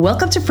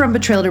Welcome to From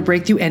Betrayal to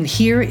Breakthrough, and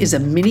here is a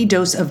mini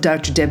dose of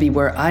Dr. Debbie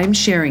where I'm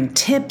sharing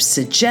tips,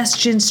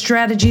 suggestions,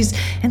 strategies,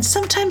 and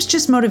sometimes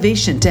just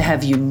motivation to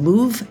have you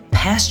move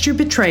past your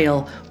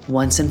betrayal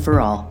once and for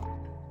all.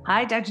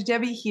 Hi, Dr.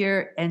 Debbie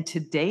here, and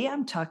today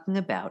I'm talking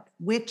about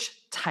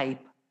which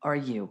type are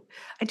you?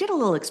 I did a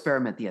little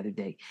experiment the other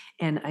day,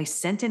 and I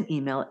sent an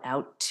email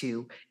out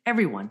to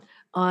everyone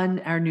on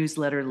our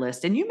newsletter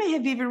list, and you may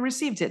have even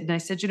received it. And I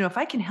said, if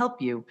I can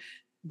help you,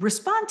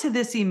 respond to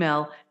this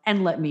email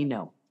and let me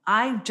know.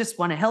 I just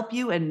want to help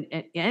you in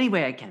any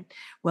way I can.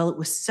 Well, it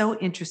was so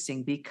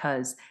interesting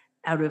because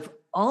out of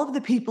all of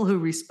the people who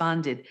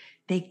responded,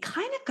 they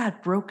kind of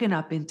got broken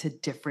up into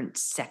different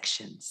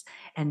sections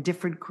and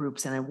different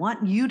groups. And I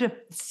want you to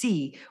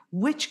see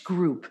which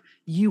group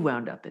you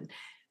wound up in.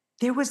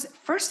 There was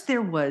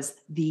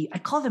I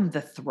call them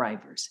the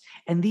thrivers.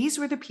 And these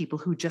were the people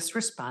who just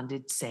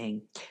responded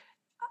saying,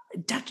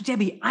 Dr.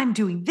 Debbie, I'm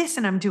doing this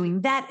and I'm doing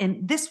that.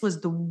 And this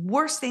was the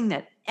worst thing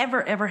that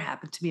ever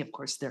happened to me. Of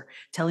course, they're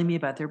telling me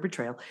about their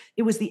betrayal.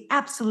 It was the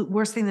absolute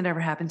worst thing that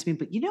ever happened to me.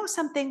 But you know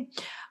something?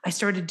 I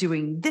started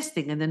doing this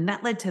thing and then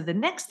that led to the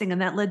next thing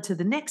and that led to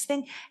the next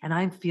thing. And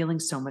I'm feeling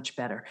so much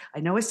better.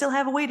 I know I still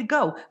have a way to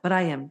go, but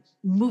I am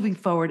moving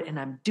forward and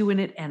I'm doing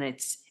it. And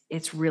it's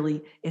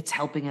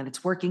helping and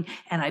it's working.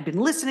 And I've been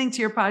listening to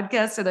your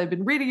podcast and I've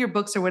been reading your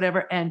books or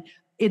whatever. And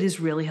it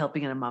is really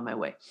helping and I'm on my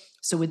way.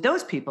 So with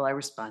those people, I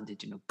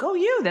responded, go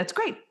you, that's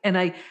great. And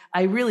I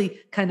really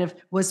kind of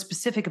was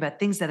specific about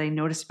things that I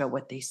noticed about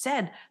what they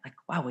said. Like,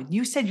 wow, when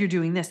you said you're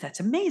doing this, that's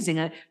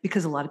amazing.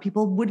 Because a lot of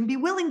people wouldn't be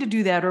willing to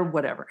do that or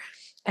whatever.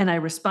 And I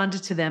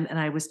responded to them and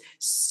I was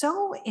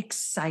so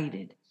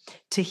excited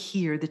to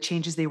hear the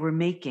changes they were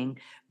making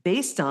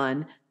based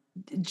on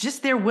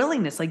just their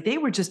willingness. Like they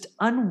were just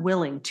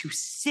unwilling to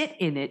sit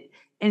in it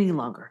any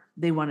longer.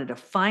 They wanted to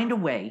find a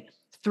way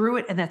through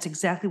it. And that's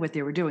exactly what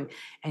they were doing.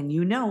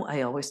 And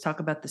I always talk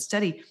about the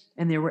study,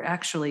 and there were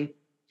actually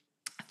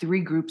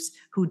 3 groups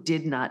who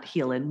did not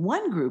heal. And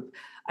one group,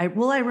 I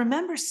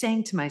remember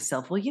saying to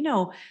myself,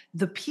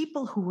 the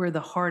people who were the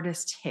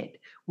hardest hit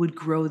would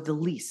grow the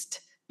least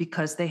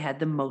because they had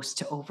the most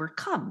to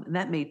overcome. And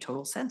that made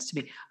total sense to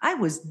me. I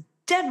was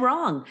dead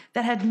wrong.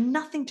 That had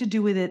nothing to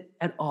do with it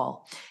at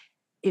all.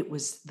 It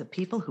was the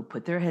people who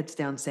put their heads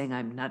down saying,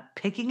 I'm not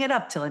picking it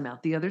up till I'm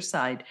out the other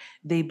side.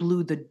 They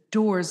blew the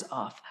doors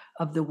off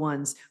of the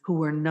ones who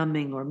were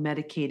numbing or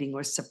medicating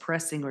or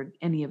suppressing or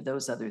any of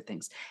those other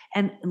things.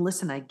 And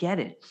listen, I get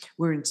it.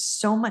 We're in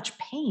so much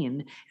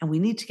pain and we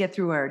need to get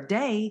through our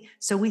day.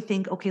 So we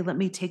think, okay, let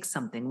me take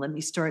something. Let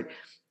me start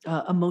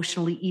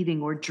emotionally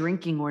eating or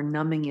drinking or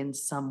numbing in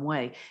some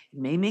way. It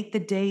may make the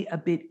day a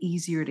bit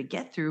easier to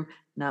get through,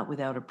 not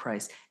without a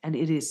price. And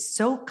it is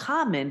so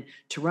common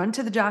to run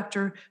to the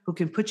doctor who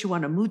can put you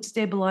on a mood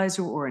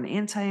stabilizer or an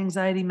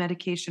anti-anxiety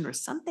medication or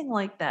something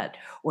like that,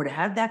 or to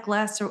have that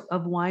glass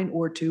of wine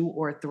or 2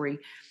 or 3,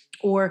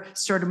 or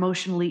start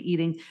emotionally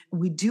eating.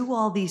 We do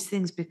all these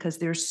things because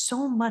there's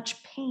so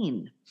much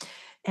pain.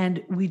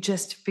 And we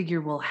just figure,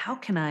 well, how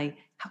can I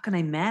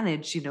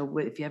manage,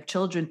 if you have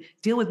children,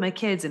 deal with my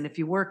kids. And if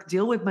you work,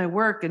 deal with my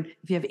work. And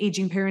if you have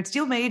aging parents,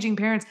 deal with my aging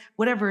parents,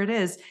 whatever it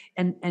is,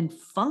 and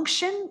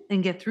function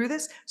and get through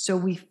this. So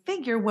we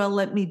figure, well,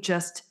 let me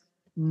just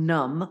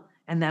numb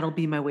and that'll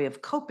be my way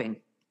of coping.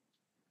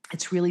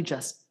 It's really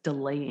just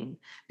delaying,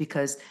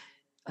 because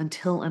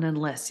until and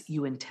unless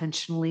you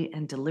intentionally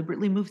and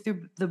deliberately move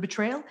through the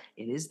betrayal,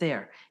 it is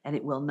there and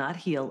it will not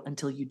heal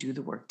until you do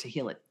the work to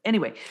heal it.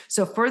 Anyway,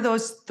 so for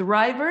those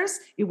thrivers,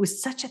 it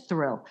was such a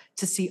thrill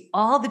to see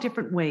all the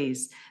different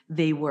ways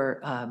they were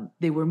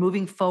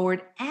moving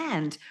forward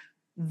and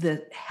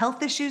the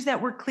health issues that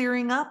were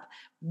clearing up,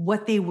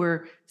 what they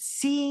were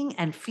seeing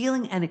and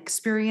feeling and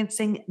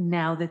experiencing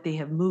now that they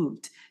have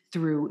moved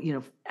through,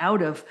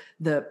 out of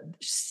the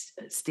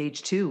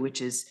stage 2,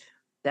 which is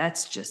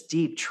that's just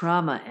deep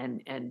trauma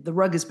and the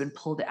rug has been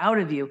pulled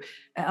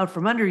out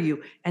from under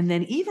you. And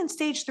then even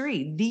stage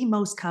 3, the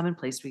most common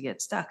place we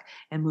get stuck,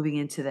 and moving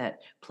into that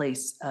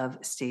place of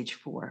stage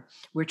 4,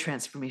 where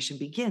transformation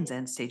begins,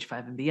 and stage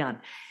 5 and beyond.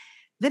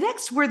 The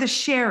next were the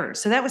sharers.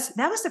 So that was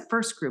the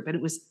first group, and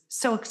it was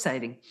so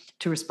exciting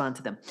to respond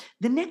to them.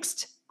 The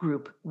next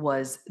group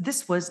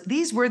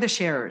these were the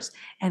sharers,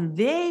 and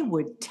they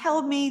would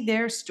tell me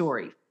their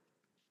story.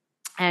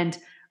 And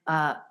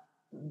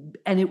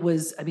it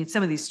was,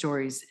 some of these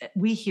stories,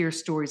 we hear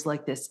stories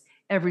like this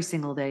every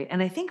single day.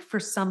 And I think for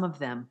some of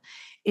them,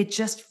 it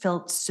just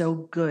felt so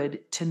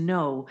good to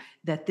know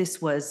that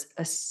this was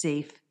a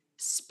safe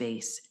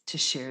space to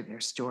share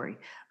their story.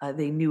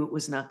 They knew it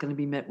was not going to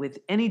be met with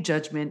any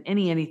judgment,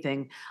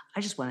 anything.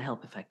 I just want to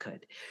help if I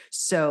could.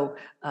 So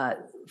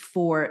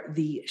for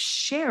the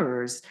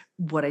sharers,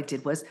 what I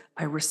did was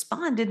I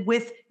responded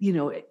with,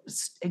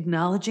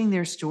 acknowledging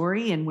their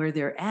story and where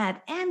they're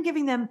at, and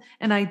giving them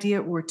an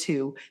idea or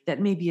 2 that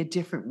may be a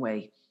different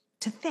way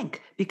to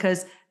think,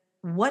 because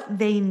what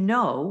they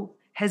know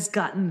has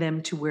gotten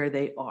them to where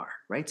they are,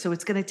 right? So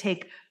it's going to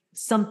take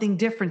something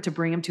different to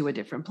bring them to a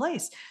different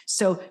place.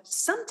 So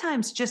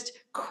sometimes just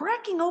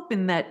cracking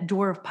open that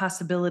door of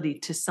possibility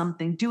to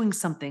something, doing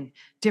something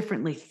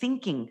differently,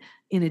 thinking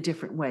in a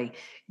different way,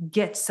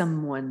 get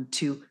someone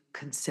to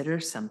consider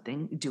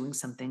something, doing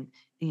something,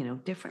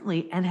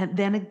 differently, and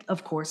then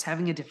of course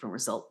having a different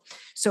result.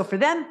 So for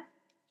them,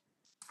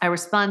 I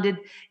responded,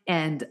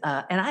 and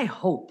I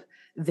hope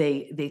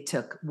they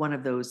took one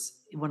of those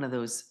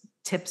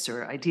tips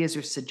or ideas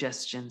or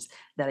suggestions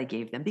that I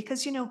gave them,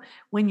 because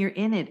when you're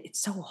in it, it's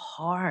so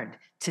hard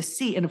to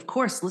see. And of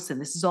course, listen,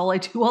 this is all I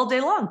do all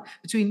day long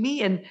between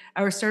me and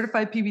our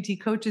certified PBT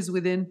coaches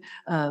within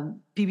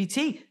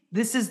PBT.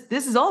 This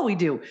is all we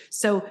do.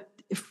 So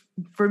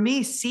for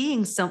me,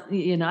 seeing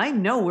something, I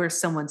know where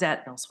someone's at.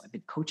 And also, I've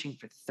been coaching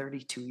for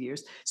 32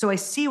 years. So I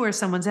see where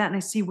someone's at and I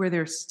see where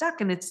they're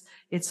stuck. And it's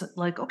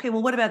like, okay,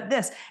 well, what about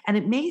this? And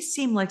it may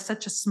seem like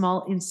such a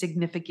small,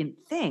 insignificant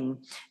thing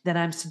that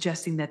I'm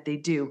suggesting that they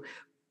do.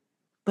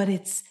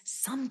 But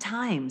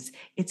sometimes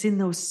it's in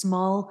those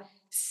small,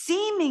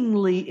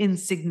 seemingly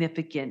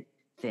insignificant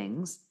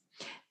things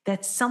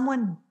that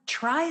someone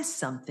tries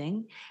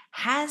something,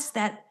 has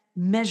that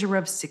measure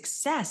of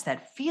success,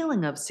 that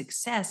feeling of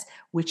success,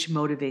 which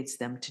motivates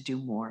them to do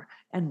more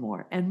and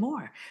more and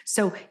more.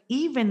 So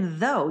even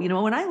though,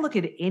 when I look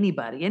at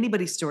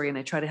anybody's story, and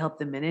I try to help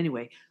them in any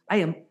way, I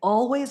am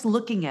always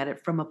looking at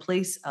it from a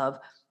place of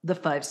the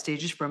 5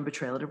 stages from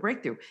betrayal to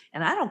breakthrough.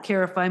 And I don't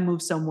care if I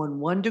move someone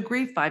 1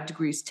 degree, 5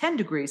 degrees, 10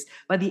 degrees,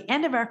 by the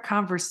end of our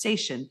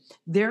conversation,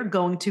 they're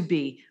going to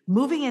be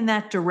moving in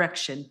that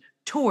direction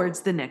towards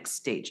the next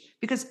stage.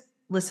 Because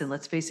listen,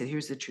 let's face it,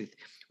 here's the truth.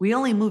 We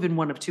only move in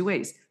one of 2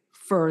 ways: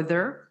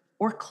 further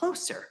or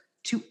closer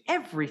to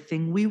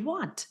everything we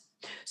want.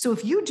 So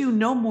if you do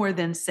no more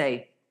than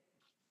say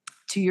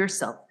to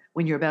yourself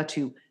when you're about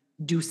to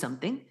do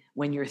something,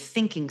 when you're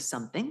thinking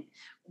something,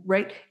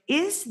 right?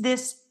 Is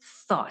this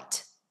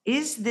thought,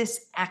 is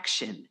this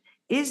action,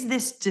 is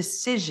this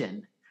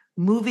decision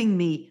moving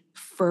me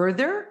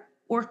further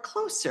or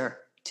closer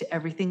to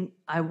everything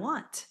I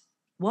want?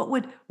 What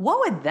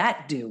would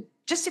that do?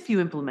 Just if you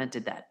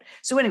implemented that.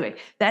 So anyway,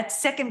 that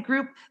second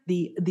group,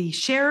 the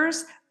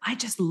sharers, I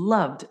just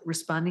loved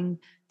responding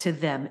to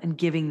them and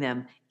giving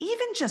them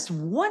even just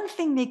one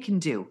thing they can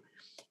do,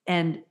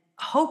 and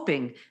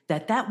hoping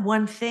that that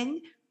one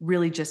thing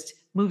really just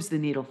moves the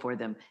needle for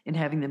them and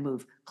having them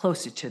move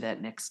closer to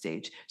that next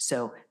stage.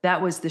 So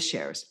that was the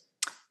shares.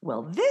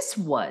 Well, this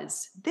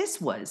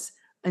was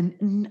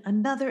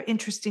another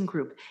interesting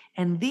group,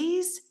 and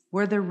these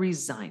were the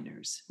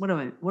resigners. What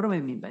do I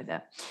mean by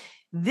that?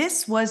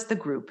 This was the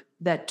group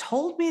that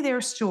told me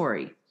their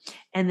story,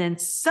 and then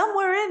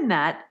somewhere in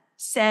that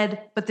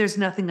said, but there's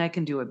nothing I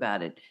can do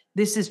about it.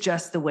 This is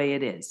just the way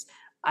it is.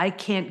 I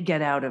can't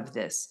get out of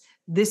this.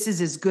 This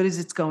is as good as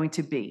it's going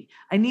to be.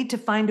 I need to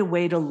find a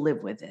way to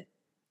live with it.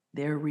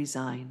 They're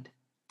resigned.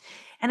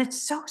 And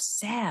it's so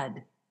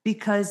sad,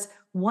 because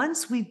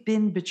once we've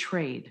been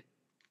betrayed,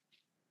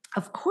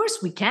 of course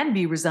we can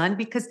be resigned,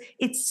 because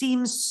it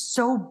seems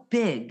so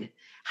big.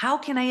 How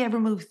can I ever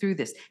move through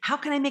this? How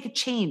can I make a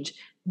change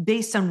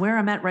based on where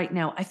I'm at right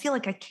now? I feel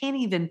like I can't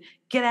even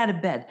get out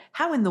of bed.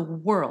 How in the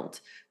world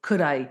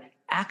could I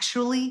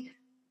actually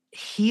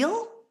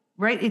heal?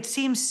 Right? It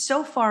seems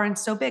so far and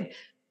so big.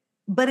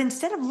 But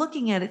instead of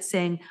looking at it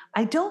saying,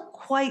 I don't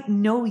quite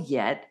know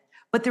yet,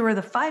 but there are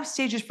the 5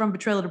 stages from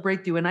betrayal to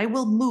breakthrough, and I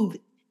will move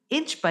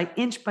inch by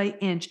inch by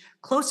inch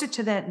closer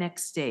to that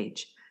next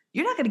stage.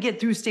 You're not going to get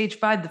through stage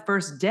 5 the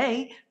first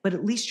day, but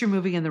at least you're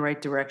moving in the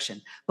right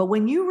direction. But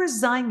when you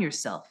resign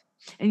yourself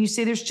and you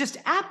say, there's just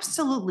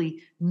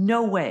absolutely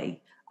no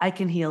way I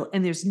can heal,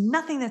 and there's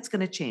nothing that's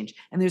going to change,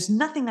 and there's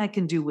nothing I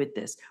can do with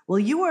this.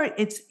 Well,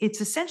 it's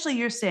essentially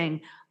you're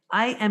saying,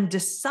 I am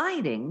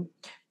deciding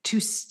to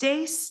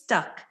stay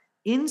stuck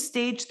in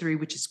stage 3,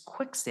 which is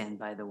quicksand,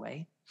 by the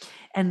way.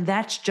 And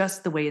that's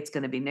just the way it's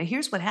going to be. Now,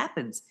 here's what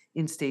happens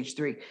in stage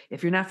 3.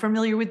 If you're not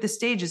familiar with the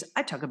stages,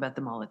 I talk about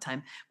them all the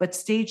time. But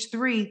stage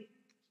 3,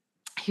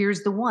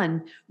 here's the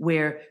one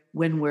where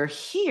when we're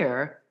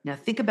here, now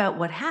think about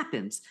what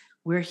happens.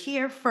 We're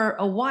here for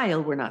a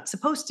while. We're not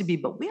supposed to be,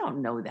 but we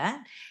don't know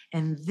that.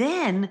 And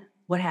then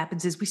what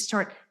happens is we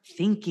start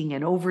thinking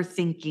and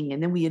overthinking,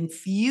 and then we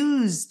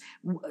infuse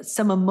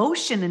some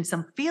emotion and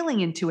some feeling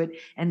into it.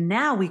 And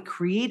now we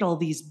create all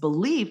these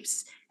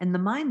beliefs, and the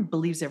mind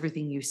believes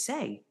everything you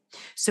say.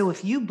 So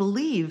if you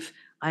believe,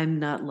 I'm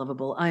not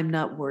lovable, I'm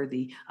not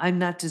worthy, I'm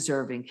not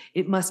deserving,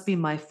 it must be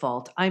my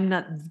fault, I'm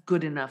not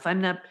good enough, I'm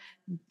not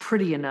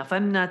pretty enough,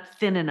 I'm not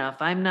thin enough,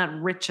 I'm not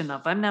rich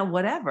enough, I'm not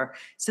whatever.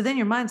 So then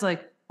your mind's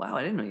like, wow,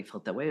 I didn't know you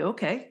felt that way.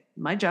 Okay,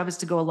 my job is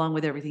to go along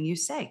with everything you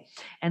say.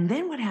 And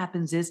then what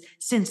happens is,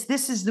 since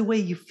this is the way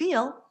you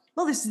feel,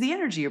 well, this is the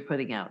energy you're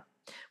putting out.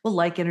 Well,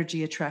 like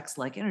energy attracts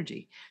like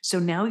energy. So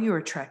now you're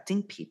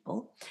attracting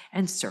people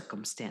and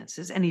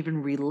circumstances and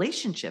even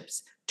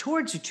relationships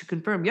towards you to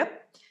confirm,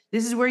 yep,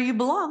 this is where you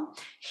belong.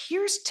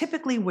 Here's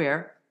typically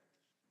where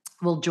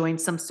we'll join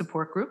some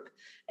support group,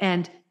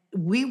 and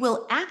we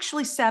will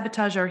actually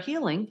sabotage our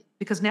healing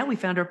because now we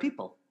found our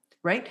people.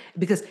 right?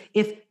 Because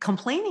if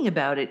complaining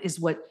about it is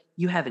what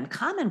you have in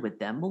common with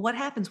them, well, what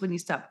happens when you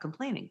stop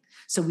complaining?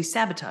 So we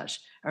sabotage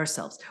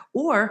ourselves.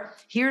 Or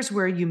here's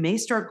where you may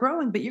start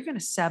growing, but you're going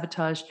to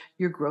sabotage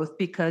your growth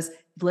because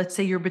let's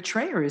say your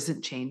betrayer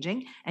isn't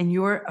changing and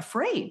you're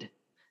afraid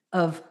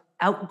of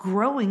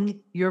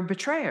outgrowing your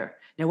betrayer.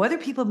 Now, other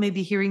people may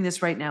be hearing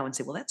this right now and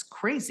say, well, that's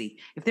crazy.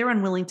 If they're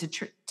unwilling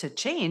to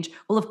change,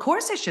 well, of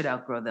course I should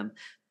outgrow them.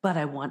 But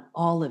I want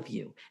all of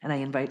you, and I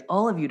invite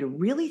all of you to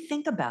really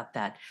think about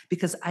that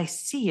because I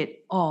see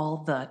it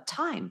all the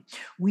time.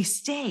 We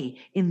stay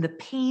in the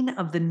pain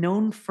of the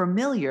known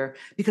familiar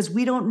because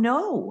we don't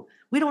know.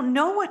 We don't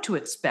know what to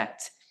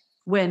expect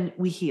when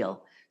we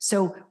heal.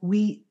 So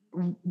we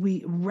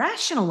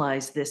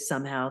rationalize this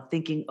somehow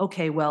thinking,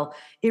 okay, well,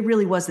 it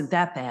really wasn't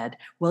that bad.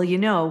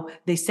 Well,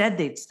 they said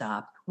they'd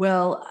stop.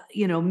 Well,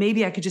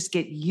 maybe I could just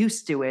get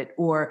used to it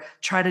or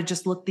try to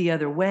just look the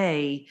other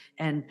way.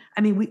 And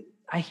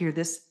I hear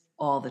this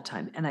all the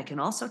time. And I can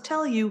also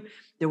tell you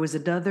there was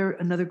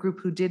another group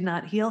who did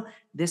not heal.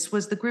 This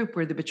was the group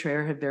where the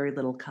betrayer had very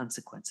little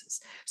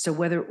consequences. So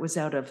whether it was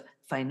out of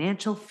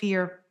financial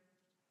fear,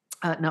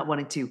 not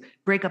wanting to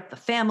break up the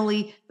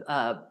family,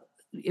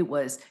 it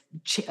was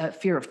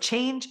fear of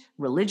change,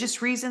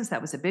 religious reasons.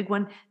 That was a big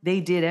one. They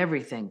did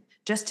everything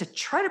just to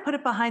try to put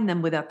it behind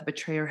them without the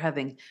betrayer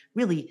having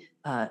really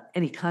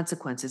any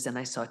consequences. And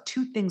I saw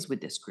two things with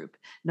this group.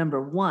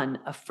 Number one,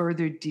 a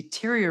further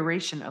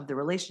deterioration of the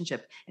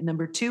relationship. And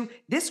number two,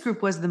 this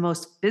group was the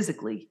most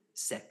physically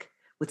sick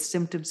with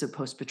symptoms of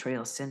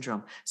post-betrayal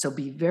syndrome. So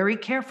be very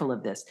careful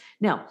of this.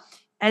 Now,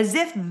 as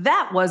if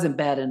that wasn't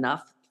bad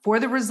enough, for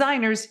the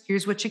resigners,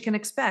 here's what you can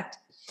expect.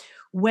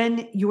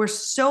 When you're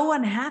so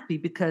unhappy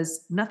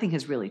because nothing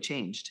has really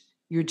changed,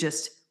 you're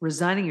just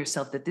resigning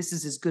yourself that this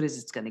is as good as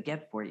it's going to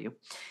get for you.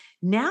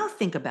 Now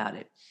think about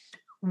it.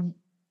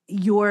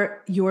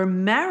 You're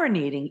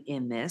marinating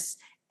in this,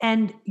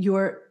 and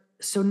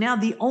so now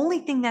the only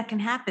thing that can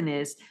happen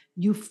is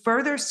you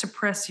further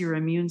suppress your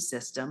immune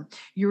system.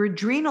 Your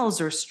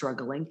adrenals are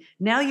struggling.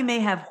 Now you may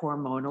have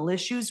hormonal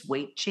issues,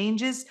 weight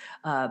changes,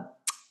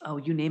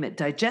 you name it,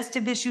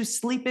 digestive issues,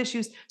 sleep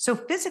issues. So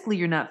physically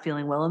you're not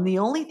feeling well. And the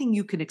only thing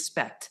you can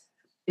expect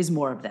is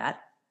more of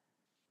that.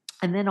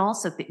 And then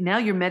also now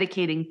you're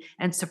medicating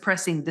and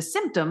suppressing the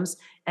symptoms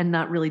and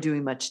not really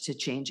doing much to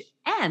change.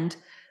 And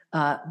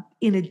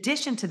in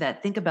addition to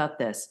that, think about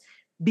this.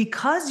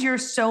 Because you're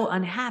so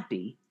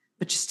unhappy,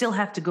 but you still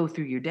have to go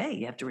through your day.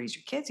 You have to raise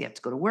your kids. You have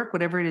to go to work,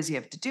 whatever it is you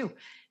have to do.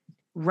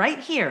 Right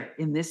here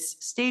in this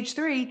stage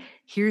 3,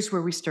 here's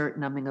where we start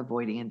numbing,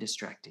 avoiding, and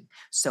distracting.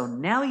 So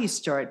now you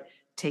start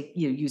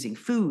using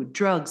food,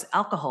 drugs,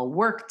 alcohol,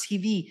 work,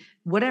 TV,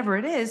 whatever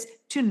it is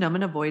to numb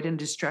and avoid and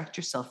distract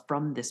yourself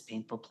from this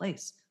painful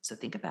place. So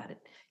think about it.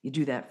 You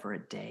do that for a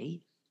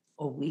day,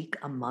 a week,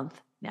 a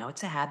month. Now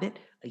it's a habit,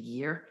 a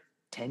year,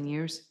 10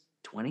 years,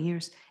 20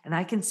 years. And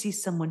I can see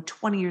someone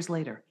 20 years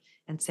later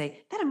and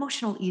say, that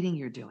emotional eating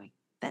you're doing,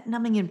 that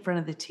numbing in front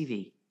of the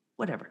TV,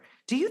 whatever.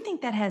 Do you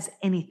think that has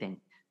anything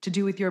to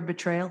do with your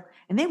betrayal?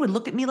 And they would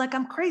look at me like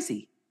I'm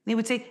crazy. They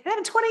would say, it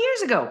happened 20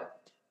 years ago.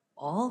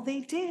 All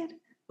they did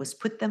was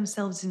put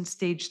themselves in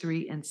stage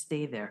 3 and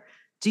stay there.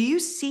 Do you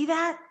see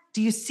that?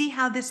 Do you see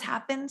how this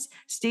happens?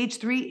 Stage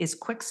 3 is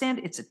quicksand.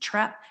 It's a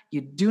trap.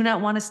 You do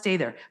not want to stay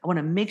there. I want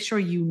to make sure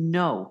you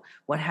know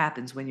what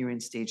happens when you're in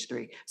stage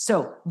 3.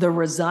 So the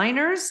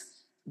resigners,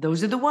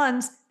 those are the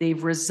ones,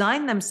 they've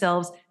resigned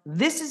themselves.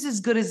 This is as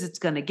good as it's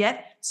going to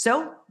get.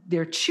 So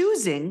they're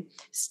choosing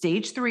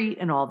stage 3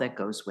 and all that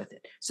goes with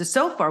it.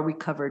 So far we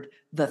covered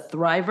the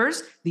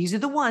thrivers. These are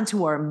the ones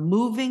who are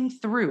moving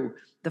through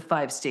the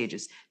 5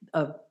 stages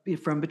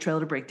from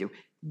betrayal to breakthrough.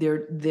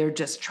 They're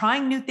just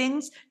trying new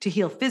things to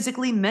heal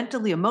physically,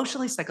 mentally,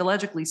 emotionally,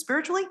 psychologically,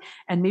 spiritually,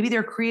 and maybe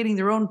they're creating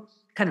their own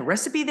kind of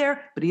recipe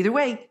there. But either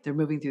way, they're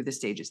moving through the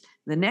stages.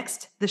 The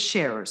next, the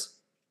sharers.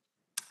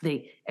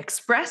 They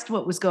expressed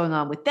what was going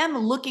on with them,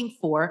 looking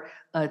for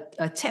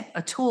a tip,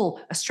 a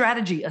tool, a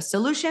strategy, a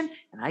solution,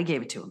 and I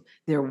gave it to them.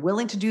 They're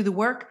willing to do the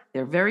work.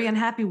 They're very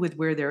unhappy with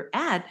where they're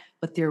at,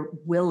 but they're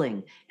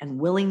willing, and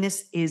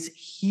willingness is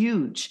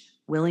huge.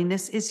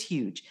 Willingness is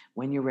huge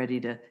when you're ready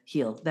to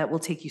heal. That will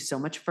take you so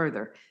much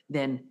further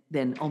than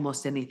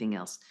almost anything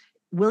else.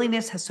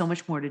 Willingness has so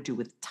much more to do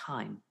with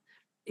time.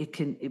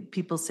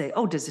 People say,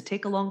 oh, does it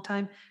take a long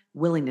time?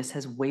 Willingness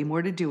has way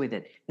more to do with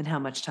it than how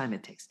much time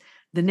it takes.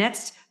 The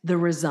next, the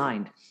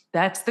resigned.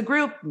 That's the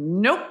group.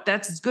 Nope,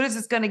 that's as good as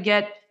it's going to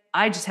get.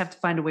 I just have to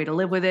find a way to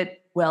live with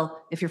it.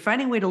 Well, if you're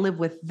finding a way to live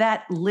with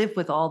that, live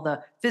with all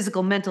the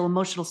physical, mental,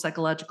 emotional,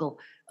 psychological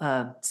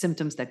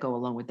symptoms that go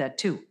along with that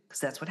too, because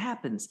that's what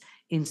happens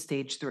in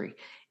stage 3.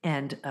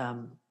 And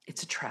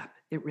it's a trap.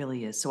 It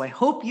really is. So I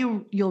hope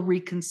you'll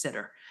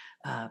reconsider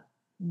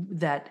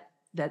that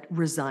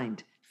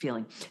resigned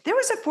feeling. There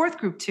was a 4th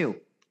group too.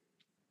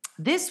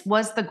 This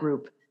was the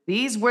group.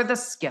 These were the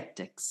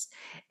skeptics.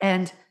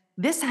 And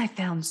this I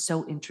found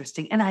so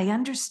interesting. And I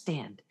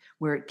understand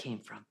where it came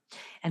from.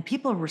 And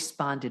people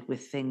responded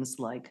with things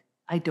like,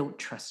 I don't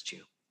trust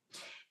you.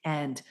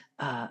 And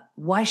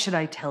why should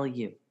I tell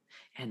you?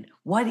 And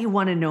why do you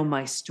want to know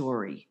my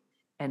story?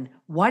 And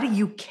why do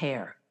you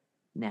care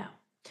now?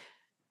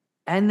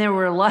 And there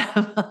were a lot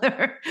of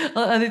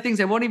other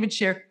things I won't even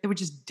share that were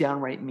just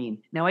downright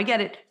mean. Now, I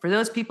get it. For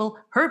those people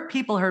hurt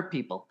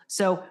people.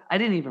 So I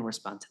didn't even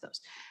respond to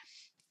those.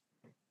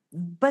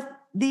 But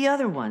the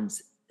other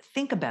ones,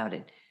 think about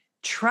it.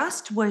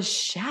 Trust was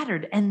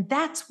shattered. And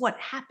that's what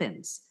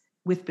happens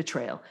with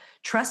betrayal.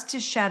 Trust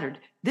is shattered.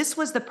 This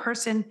was the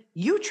person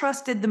you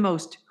trusted the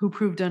most who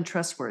proved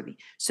untrustworthy.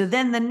 So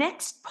then the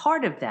next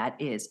part of that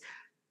is,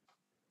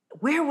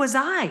 where was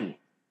I?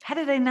 How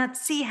did I not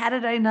see? How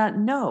did I not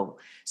know?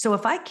 So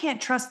if I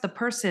can't trust the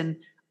person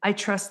I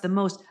trust the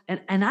most,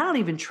 and I don't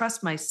even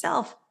trust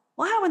myself,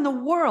 well, how in the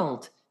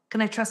world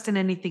can I trust in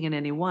anything and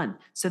anyone?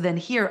 So then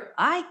here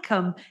I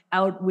come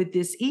out with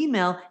this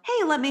email,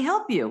 hey, let me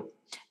help you.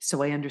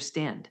 So I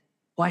understand.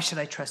 Why should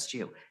I trust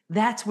you?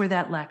 That's where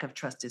that lack of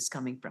trust is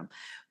coming from.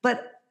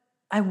 But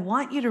I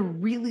want you to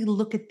really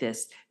look at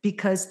this,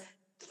 because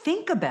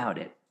think about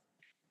it.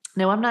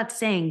 Now, I'm not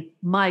saying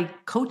my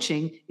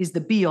coaching is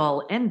the be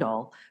all end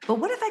all, but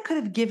what if I could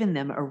have given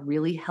them a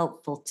really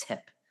helpful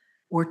tip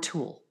or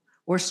tool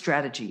or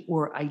strategy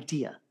or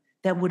idea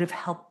that would have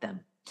helped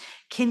them?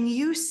 Can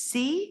you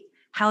see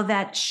how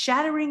that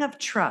shattering of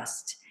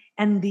trust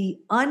and the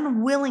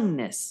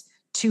unwillingness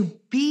to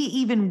be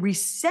even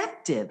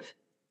receptive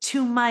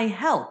to my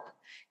help,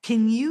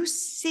 can you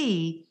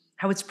see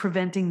how it's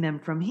preventing them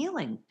from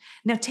healing?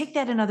 Now take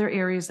that in other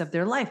areas of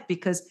their life,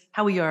 because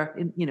how we are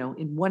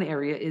in one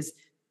area is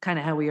kind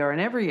of how we are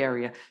in every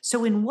area.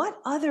 So in what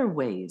other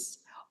ways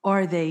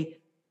are they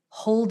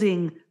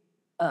holding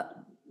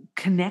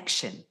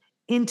connection,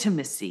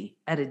 intimacy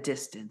at a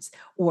distance,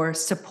 or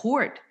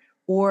support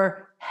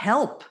or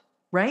help,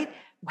 right?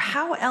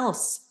 How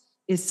else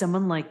is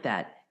someone like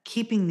that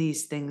keeping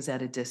these things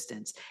at a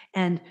distance?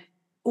 And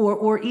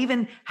or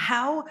even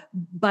how,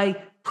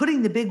 by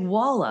putting the big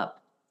wall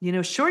up,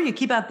 sure, you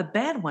keep out the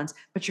bad ones,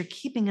 but you're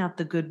keeping out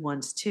the good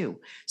ones too.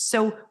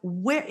 So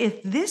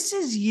if this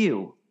is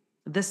you,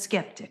 the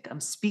skeptic, I'm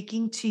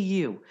speaking to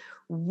you,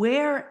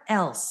 where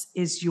else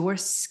is your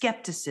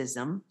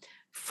skepticism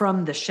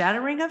from the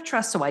shattering of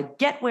trust? So I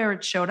get where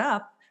it showed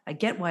up. I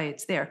get why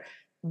it's there.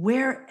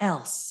 Where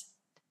else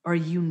are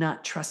you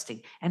not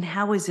trusting? And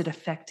how is it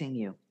affecting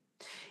you?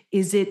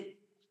 Is it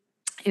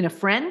in a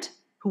friend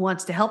who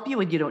wants to help you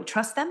and you don't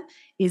trust them?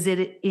 Is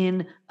it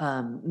in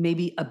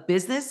maybe a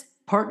business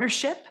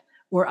partnership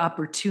or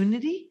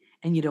opportunity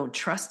and you don't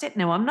trust it?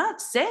 Now, I'm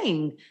not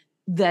saying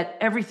that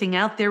everything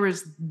out there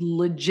is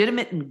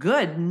legitimate and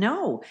good.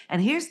 No. And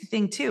here's the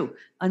thing too,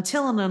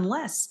 until and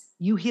unless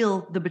you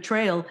heal the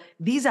betrayal,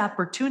 these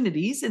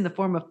opportunities in the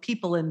form of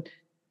people and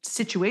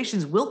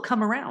situations will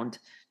come around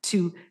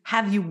to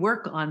have you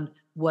work on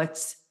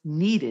what's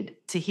needed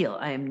to heal.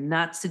 I am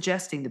not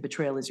suggesting the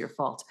betrayal is your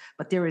fault,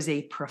 but there is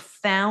a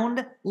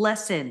profound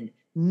lesson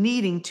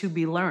needing to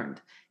be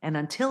learned. And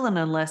until and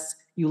unless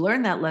you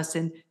learn that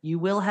lesson, you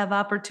will have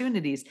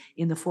opportunities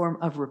in the form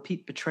of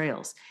repeat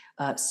betrayals.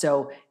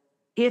 So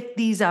if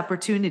these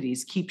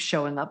opportunities keep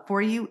showing up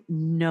for you,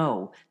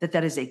 know that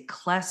that is a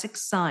classic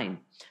sign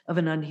of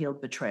an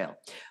unhealed betrayal.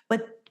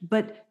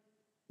 But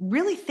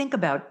really think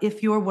about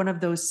if you're one of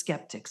those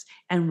skeptics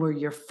and where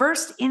your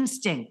first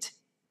instinct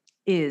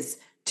is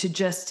to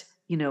just,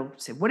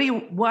 say,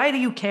 why do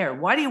you care?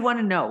 Why do you want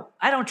to know?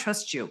 I don't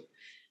trust you.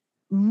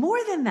 More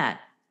than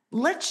that,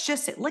 let's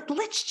just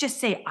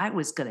say I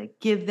was going to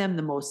give them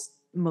the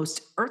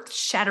most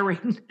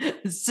earth-shattering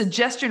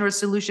suggestion or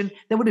solution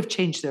that would have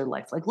changed their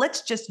life.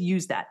 Let's just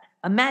use that.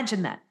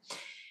 Imagine that.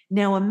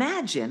 Now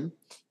imagine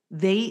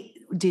they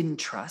didn't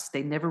trust.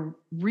 They never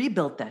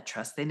rebuilt that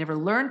trust. They never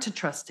learned to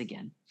trust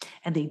again.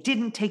 And they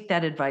didn't take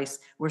that advice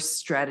or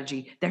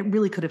strategy that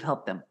really could have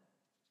helped them.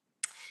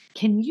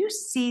 Can you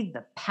see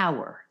the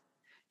power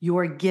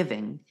you're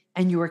giving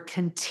and you're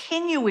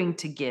continuing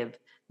to give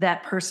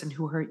that person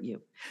who hurt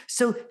you?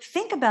 So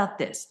think about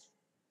this.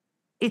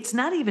 It's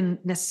not even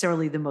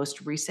necessarily the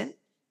most recent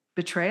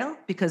betrayal,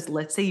 because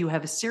let's say you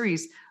have a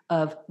series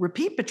of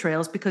repeat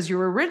betrayals because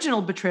your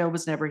original betrayal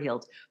was never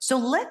healed. So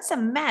let's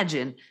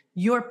imagine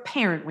your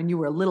parent, when you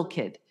were a little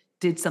kid,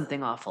 did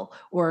something awful,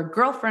 or a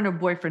girlfriend or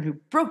boyfriend who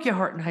broke your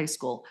heart in high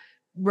school,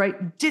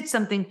 right? Did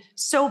something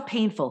so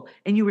painful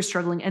and you were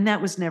struggling and that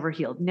was never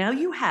healed. Now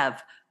you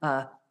have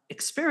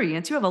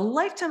experience. You have a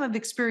lifetime of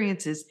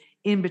experiences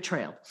in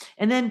betrayal.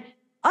 And then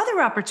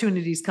other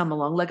opportunities come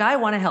along, like I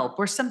want to help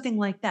or something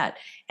like that.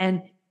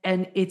 And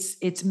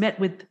it's met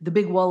with the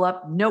big wall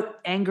up, nope,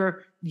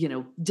 anger,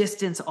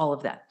 distance, all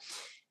of that.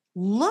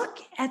 Look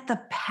at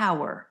the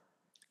power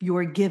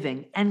you're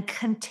giving and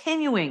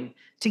continuing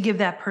to give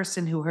that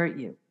person who hurt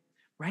you,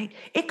 right?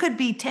 It could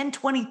be 10,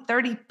 20,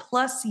 30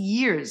 plus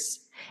years.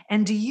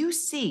 And do you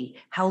see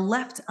how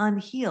left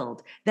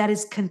unhealed that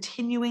is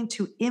continuing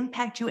to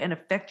impact you and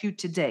affect you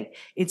today?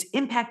 It's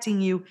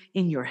impacting you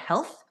in your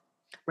health,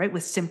 right?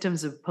 With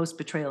symptoms of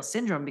post-betrayal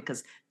syndrome,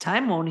 because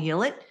time won't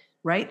heal it.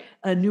 right?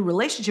 A new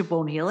relationship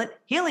won't heal it.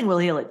 Healing will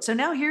heal it. So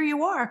now here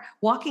you are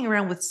walking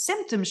around with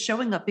symptoms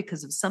showing up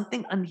because of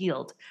something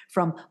unhealed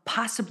from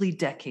possibly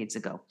decades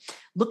ago.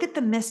 Look at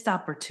the missed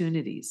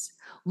opportunities.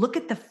 Look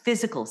at the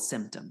physical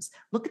symptoms.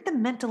 Look at the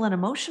mental and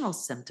emotional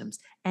symptoms,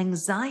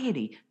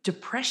 anxiety,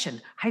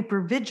 depression,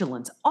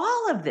 hypervigilance,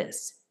 all of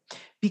this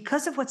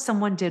because of what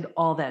someone did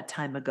all that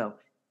time ago.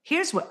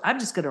 Here's what I'm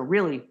just going to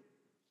really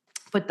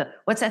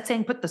what's that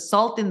saying? Put the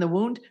salt in the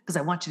wound because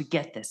I want you to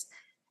get this.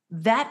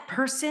 That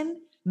person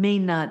may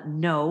not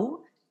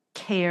know,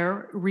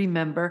 care,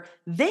 remember.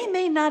 They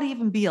may not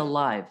even be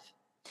alive.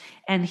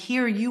 And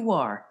here you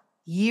are,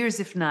 years,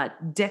 if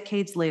not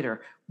decades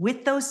later,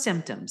 with those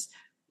symptoms,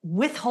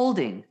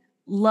 withholding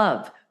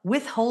love,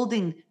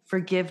 withholding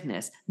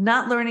forgiveness,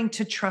 not learning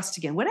to trust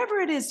again, whatever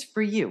it is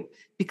for you,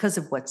 because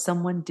of what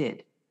someone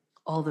did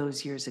all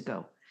those years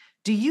ago.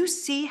 Do you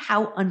see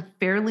how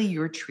unfairly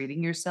you're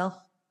treating yourself?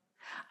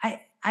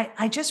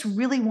 I just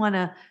really want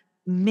to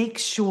make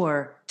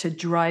sure to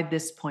drive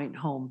this point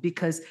home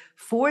because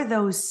for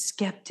those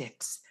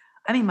skeptics,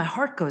 I mean, my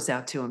heart goes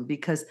out to them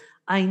because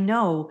I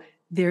know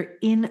they're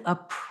in a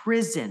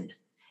prison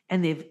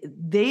and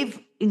they've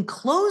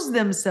enclosed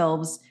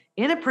themselves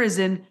in a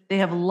prison. They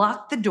have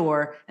locked the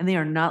door and they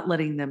are not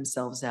letting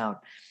themselves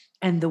out.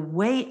 And the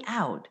way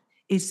out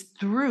is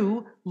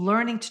through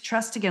learning to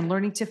trust again,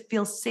 learning to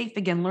feel safe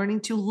again,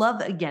 learning to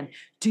love again.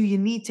 Do you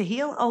need to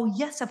heal? Oh,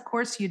 yes, of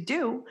course you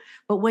do.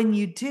 But when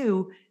you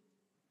do,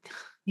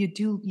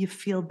 you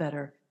feel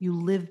better. You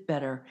live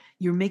better.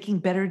 You're making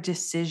better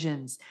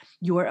decisions.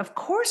 Of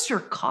course,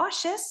 you're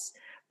cautious,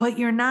 but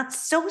you're not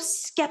so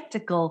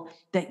skeptical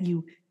that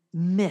you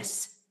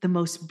miss the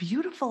most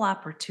beautiful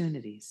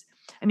opportunities.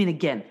 I mean,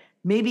 again,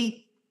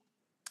 maybe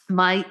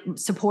my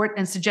support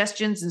and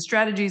suggestions and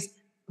strategies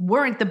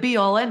weren't the be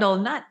all end all,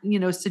 not,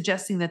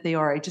 suggesting that they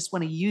are. I just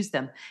want to use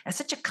them as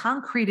such a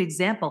concrete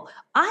example.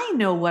 I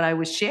know what I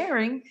was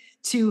sharing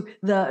to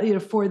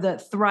for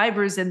the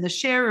thrivers and the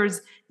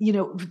sharers,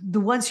 the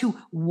ones who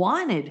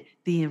wanted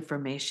the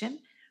information,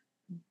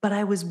 but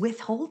I was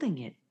withholding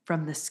it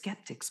from the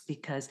skeptics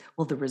because,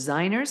 well, the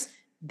resigners,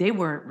 they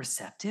weren't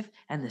receptive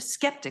and the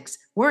skeptics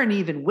weren't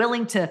even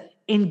willing to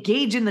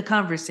engage in the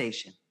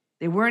conversation.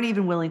 They weren't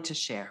even willing to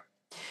share.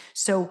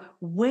 So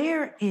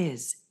where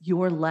is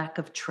your lack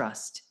of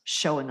trust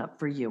showing up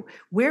for you?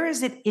 Where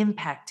is it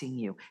impacting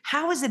you?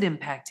 How is it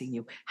impacting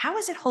you? How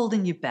is it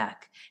holding you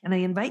back? And I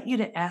invite you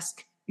to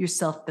ask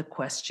yourself the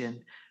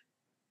question,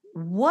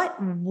 what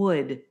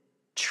would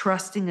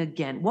trusting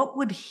again, what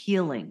would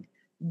healing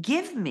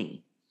give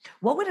me?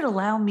 What would it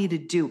allow me to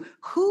do?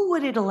 Who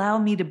would it allow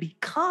me to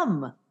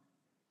become?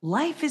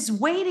 Life is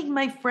waiting,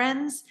 my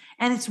friends,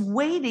 and it's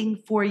waiting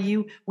for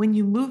you when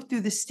you move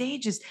through the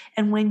stages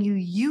and when you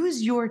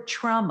use your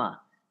trauma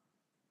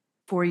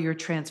for your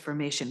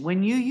transformation,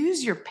 when you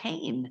use your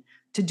pain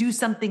to do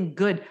something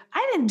good.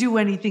 I didn't do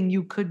anything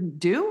you couldn't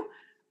do.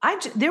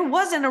 There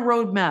wasn't a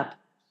roadmap.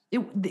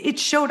 It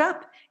showed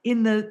up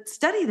in the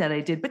study that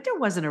I did, but there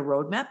wasn't a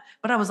roadmap.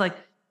 But I was like,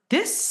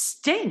 this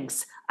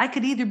stinks. I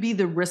could either be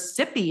the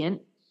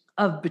recipient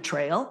of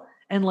betrayal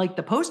and like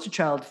the poster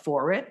child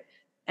for it,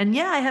 and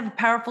yeah, I have a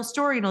powerful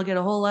story and I'll get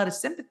a whole lot of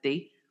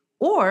sympathy.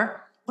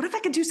 Or what if I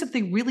could do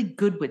something really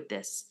good with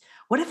this?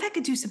 What if I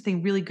could do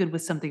something really good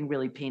with something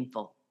really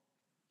painful?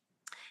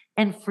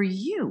 And for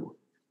you,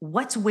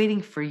 what's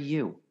waiting for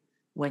you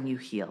when you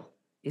heal?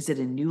 Is it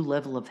a new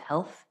level of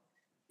health?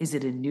 Is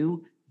it a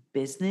new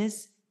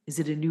business? Is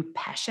it a new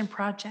passion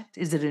project?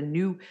 Is it a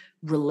new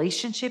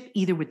relationship,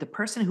 either with the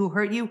person who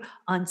hurt you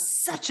on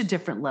such a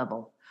different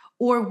level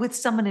or with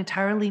someone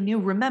entirely new?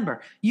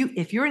 Remember,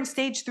 if you're in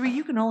stage 3,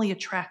 you can only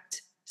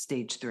attract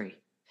stage 3.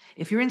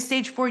 If you're in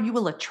stage 4, you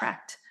will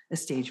attract a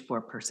stage 4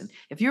 person.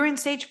 If you're in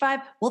stage 5,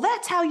 well,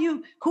 that's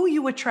who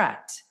you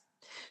attract.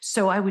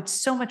 So I would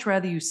so much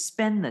rather you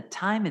spend the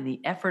time and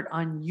the effort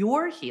on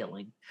your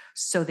healing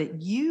so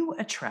that you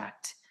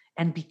attract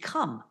and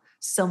become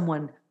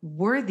someone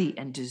worthy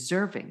and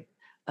deserving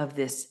of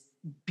this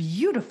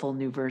beautiful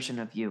new version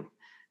of you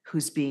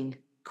who's being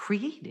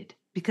created,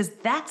 because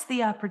that's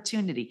the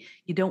opportunity.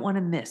 You don't want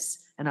to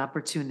miss an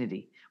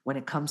opportunity when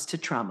it comes to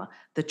trauma.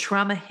 The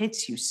trauma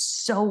hits you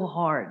so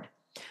hard,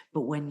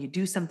 but when you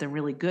do something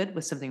really good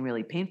with something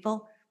really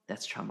painful,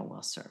 that's trauma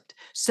well served.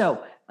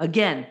 So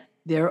again,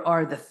 there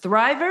are the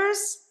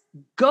thrivers.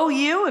 Go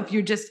you. If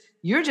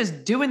you're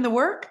just doing the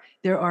work.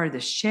 There are the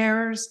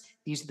sharers.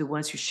 These are the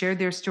ones who shared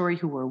their story,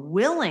 who were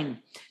willing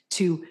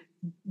to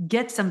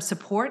get some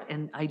support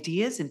and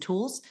ideas and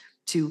tools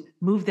to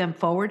move them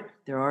forward.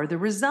 There are the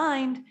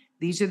resigned.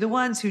 These are the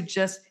ones who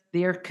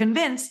they're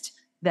convinced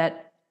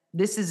that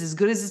this is as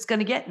good as it's going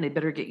to get and they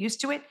better get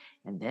used to it.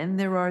 And then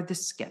there are the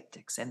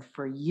skeptics. And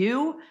for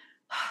you,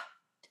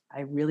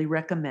 I really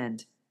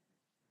recommend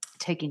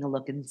taking a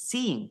look and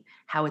seeing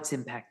how it's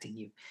impacting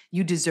you.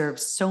 You deserve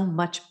so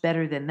much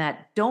better than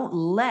that. Don't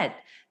let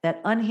that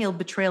unhealed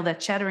betrayal,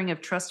 that shattering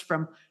of trust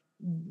from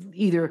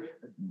either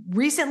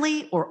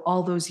recently or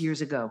all those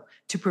years ago,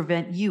 to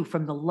prevent you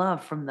from the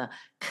love, from the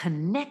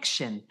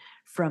connection,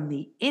 from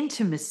the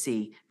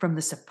intimacy, from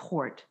the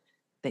support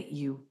that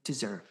you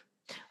deserve.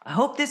 I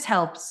hope this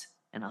helps,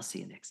 and I'll see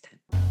you next time.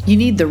 You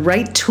need the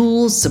right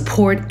tools,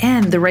 support,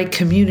 and the right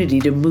community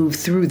to move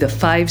through the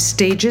 5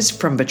 stages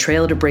from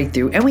betrayal to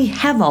breakthrough. And we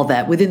have all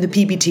that within the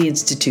PBT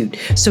Institute.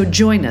 So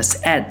join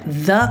us at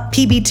the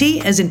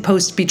PBT, as in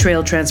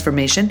post-betrayal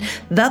transformation,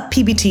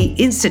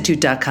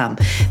 thepbtinstitute.com.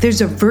 There's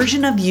a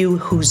version of you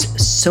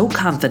who's so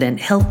confident,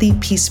 healthy,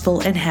 peaceful,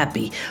 and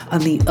happy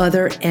on the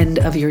other end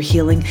of your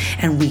healing.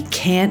 And we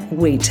can't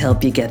wait to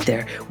help you get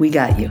there. We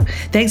got you.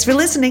 Thanks for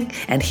listening.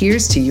 And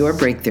here's to your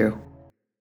breakthrough.